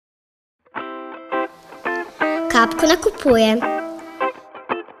Kapko nakupuje.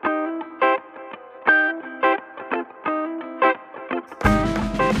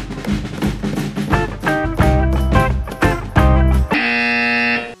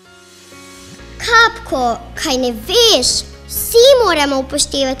 Kapko, kaj ne veš? Vsi moramo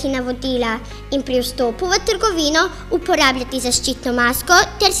upoštevati navodila in pri vstopu v trgovino uporabljati zaščitno masko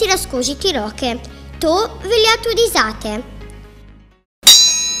ter si razkužiti roke. To velja tudi zate.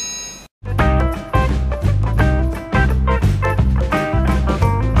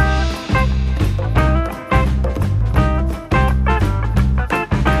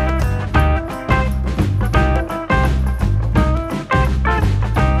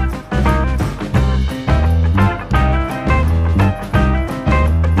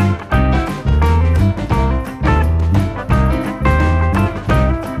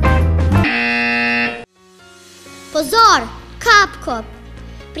 Pozor, Kapko!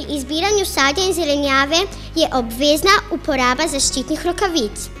 Pri izbiranju sadja in zelenjave je obvezna uporaba zaščitnih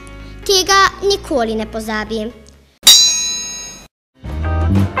rokavic. Tega nikoli ne pozabi.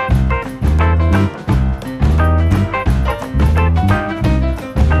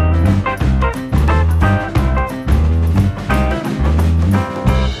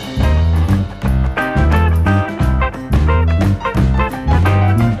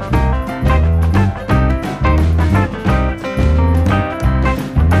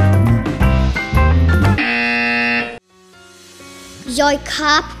 Joj,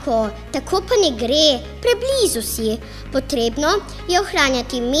 Kapko, tako pa ne gre, preblizu si. Potrebno je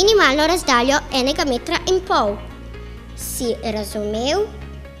ohranjati minimalno razdaljo 1,5 metra. Si razumel?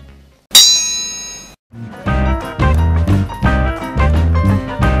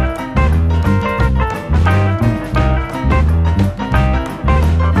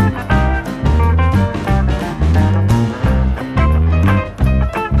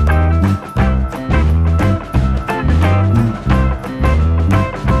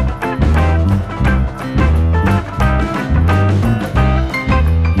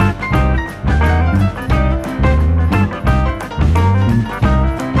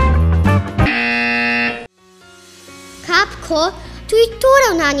 Kapko, tudi to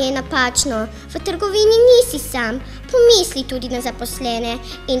ravnanje je napačno. V trgovini nisi sam. Pomisli tudi na zaposlene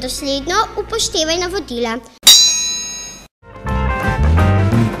in dosledno upoštevaj navodila.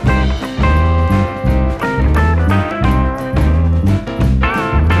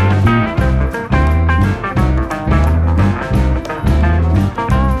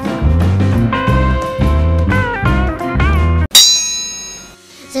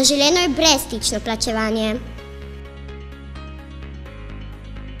 Zaželeno je brezstično plačevanje.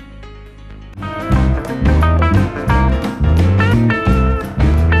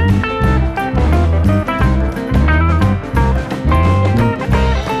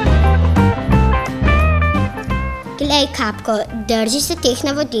 Glej, Kapko, drži se teh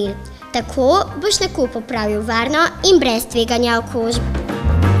navodil. Tako boš nakup opravil varno in brez tveganja okužb.